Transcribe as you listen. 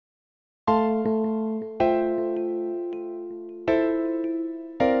To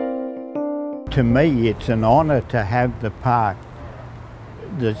me, it's an honour to have the park,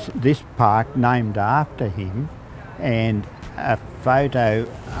 this park named after him, and a photo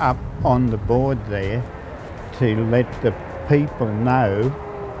up on the board there to let the people know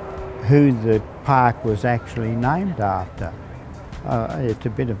who the park was actually named after. It's a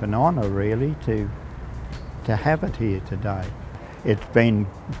bit of an honour really to have it here today. It's been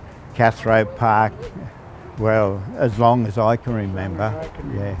Cathro Park, well, as long as I can remember,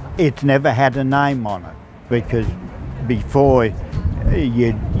 yeah. It's never had a name on it, because before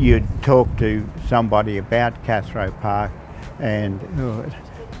you'd talk to somebody about Cathro Park and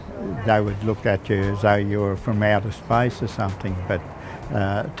they would look at you as though you were from outer space or something, but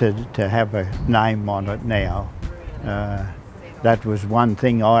to have a name on it now, that was one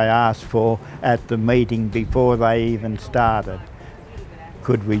thing I asked for at the meeting before they even started.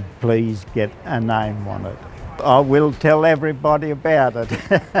 Could we please get a name on it? I will tell everybody about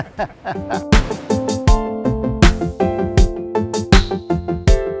it.